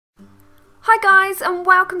Hi guys, and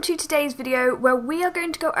welcome to today's video where we are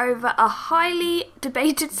going to go over a highly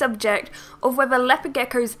debated subject of whether leopard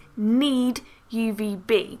geckos need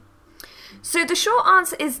UVB. So the short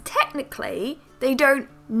answer is technically they don't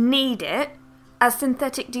need it, as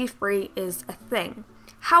synthetic D3 is a thing.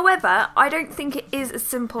 However, I don't think it is as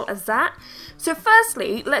simple as that. So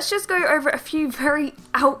firstly, let's just go over a few very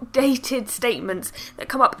outdated statements that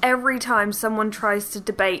come up every time someone tries to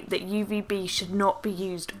debate that UVB should not be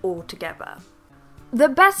used altogether. The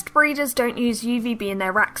best breeders don't use UVB in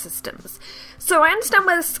their rack systems. So I understand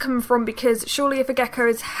where this is coming from, because surely if a gecko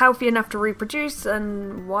is healthy enough to reproduce,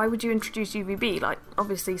 then why would you introduce UVB? Like,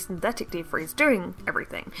 obviously synthetic D3 is doing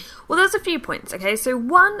everything. Well, there's a few points, okay? So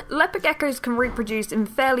 1, leopard geckos can reproduce in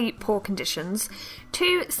fairly poor conditions.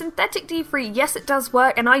 2, synthetic D3, yes it does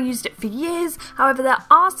work, and I used it for years. However, there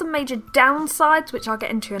are some major downsides, which I'll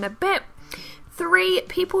get into in a bit. 3,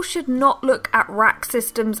 people should not look at rack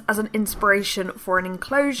systems as an inspiration for an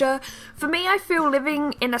enclosure. For me, I feel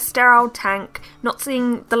living in a sterile tank, not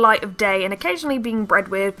seeing the light of day and occasionally being bred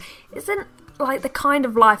with, isn't like the kind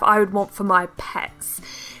of life I would want for my pets.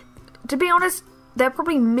 To be honest, they're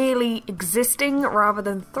probably merely existing rather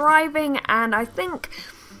than thriving, and I think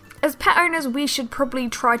as pet owners we should probably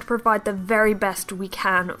try to provide the very best we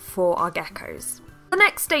can for our geckos. The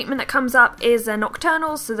next statement that comes up is they're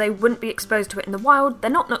nocturnal, so they wouldn't be exposed to it in the wild. They're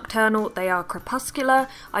not nocturnal, they are crepuscular.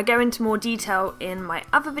 I go into more detail in my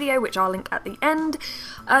other video, which I'll link at the end.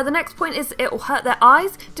 The next point is it will hurt their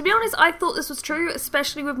eyes. To be honest, I thought this was true,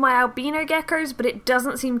 especially with my albino geckos, but it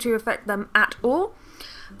doesn't seem to affect them at all.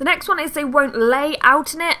 The next one is they won't lay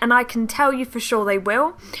out in it, and I can tell you for sure they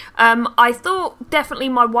will. I thought definitely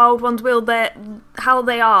my wild ones will. How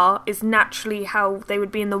they are is naturally how they would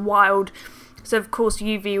be in the wild. So of course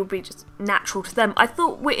UV will be just natural to them. I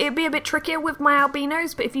thought it'd be a bit trickier with my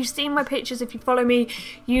albinos, but if you've seen my pictures, if you follow me,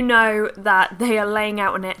 you know that they are laying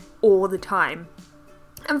out on it all the time.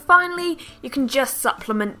 And finally, you can just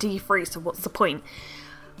supplement D3, so what's the point?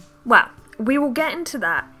 Well, we will get into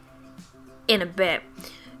that in a bit.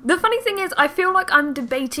 The funny thing is, I feel like I'm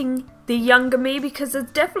debating the younger me, because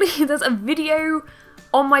there's a video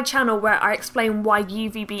on my channel where I explain why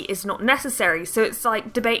UVB is not necessary, so it's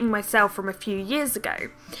like debating myself from a few years ago.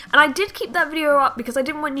 And I did keep that video up because I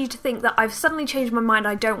didn't want you to think that I've suddenly changed my mind.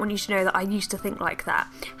 I don't want you to know that I used to think like that.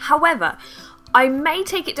 However, I may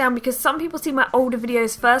take it down because some people see my older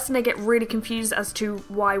videos first and they get really confused as to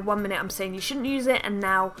why 1 minute I'm saying you shouldn't use it and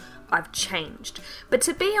now I've changed. But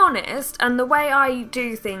to be honest, and the way I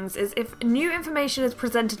do things is if new information is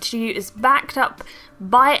presented to you is backed up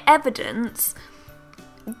by evidence,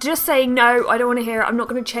 just saying no, I don't want to hear it, I'm not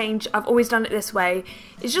going to change, I've always done it this way,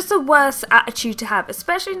 is just a worse attitude to have,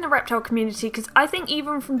 especially in the reptile community, because I think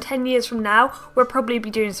even from 10 years from now we'll probably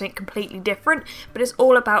be doing something completely different, but it's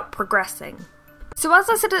all about progressing. So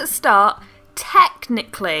as I said at the start,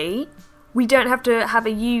 technically we don't have to have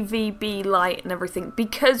a UVB light and everything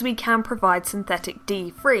because we can provide synthetic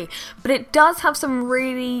D3, but it does have some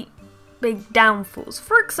really big downfalls.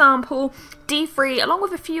 For example, D3, along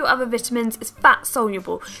with a few other vitamins, is fat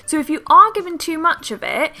soluble. So if you are given too much of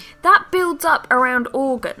it, that builds up around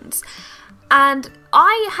organs. And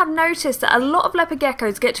I have noticed that a lot of leopard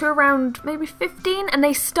geckos get to around maybe 15 and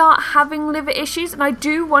they start having liver issues, and I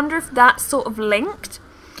do wonder if that's sort of linked.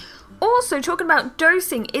 Also, talking about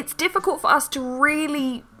dosing, it's difficult for us to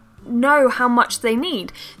really know how much they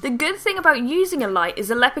need. The good thing about using a light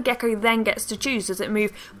is a leopard gecko then gets to choose. Does it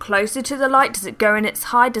move closer to the light? Does it go in its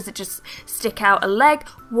hide? Does it just stick out a leg?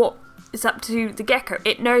 What is up to the gecko?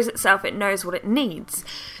 It knows itself, it knows what it needs.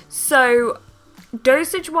 So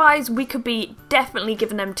dosage wise, we could be definitely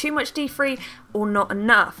giving them too much D3 or not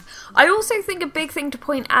enough. I also think a big thing to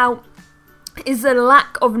point out is the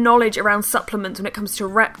lack of knowledge around supplements when it comes to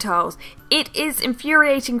reptiles. It is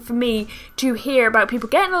infuriating for me to hear about people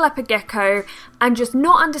getting a leopard gecko and just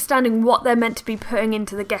not understanding what they're meant to be putting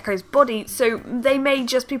into the gecko's body. So they may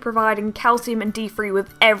just be providing calcium and D3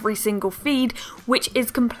 with every single feed, which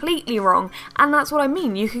is completely wrong. And that's what I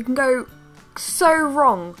mean, you can go so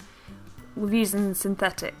wrong with using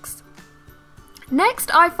synthetics.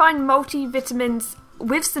 Next, I find multivitamins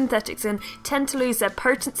with synthetics in tend to lose their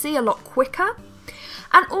potency a lot quicker,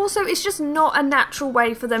 and also it's just not a natural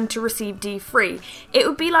way for them to receive D3. It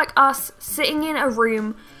would be like us sitting in a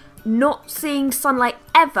room not seeing sunlight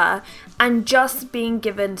ever and just being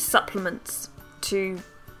given supplements to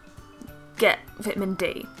get vitamin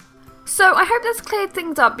D. So I hope that's cleared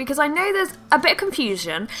things up, because I know there's a bit of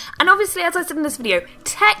confusion, and obviously, as I said in this video,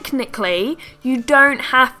 technically you don't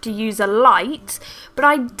have to use a light, but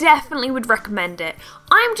I definitely would recommend it.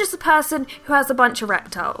 I'm just a person who has a bunch of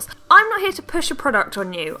reptiles. I'm not here to push a product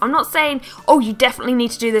on you. I'm not saying, oh, you definitely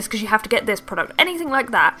need to do this because you have to get this product, anything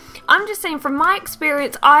like that. I'm just saying, from my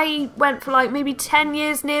experience, I went for like maybe 10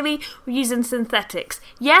 years nearly using synthetics.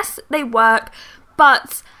 Yes, they work,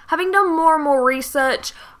 but having done more and more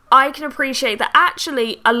research, I can appreciate that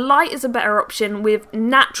actually a light is a better option with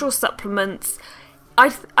natural supplements. I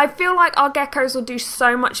feel like our geckos will do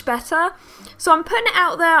so much better. So I'm putting it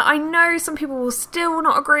out there. I know some people will still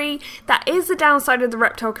not agree. That is the downside of the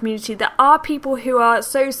reptile community. There are people who are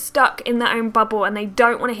so stuck in their own bubble and they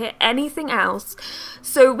don't want to hear anything else.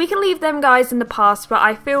 So we can leave them guys in the past, but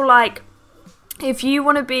I feel like if you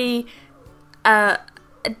want to be a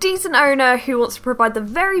decent owner who wants to provide the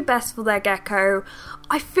very best for their gecko,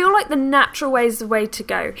 I feel like the natural way is the way to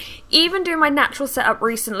go. Even doing my natural setup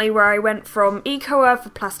recently, where I went from eco-earth for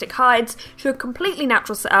plastic hides to a completely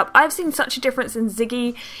natural setup, I've seen such a difference in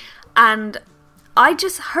Ziggy, and I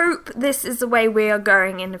just hope this is the way we are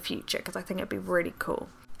going in the future, because I think it'd be really cool.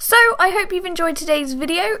 So, I hope you've enjoyed today's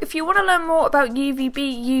video. If you want to learn more about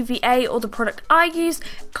UVB, UVA, or the product I use,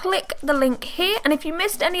 click the link here. And if you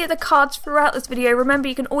missed any of the cards throughout this video, remember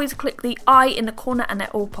you can always click the I in the corner and they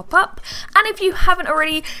all pop up. And if you haven't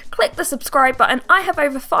already, click the subscribe button. I have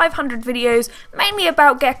over 500 videos, mainly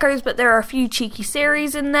about geckos, but there are a few cheeky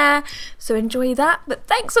series in there. So enjoy that. But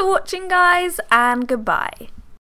thanks for watching, guys, and goodbye.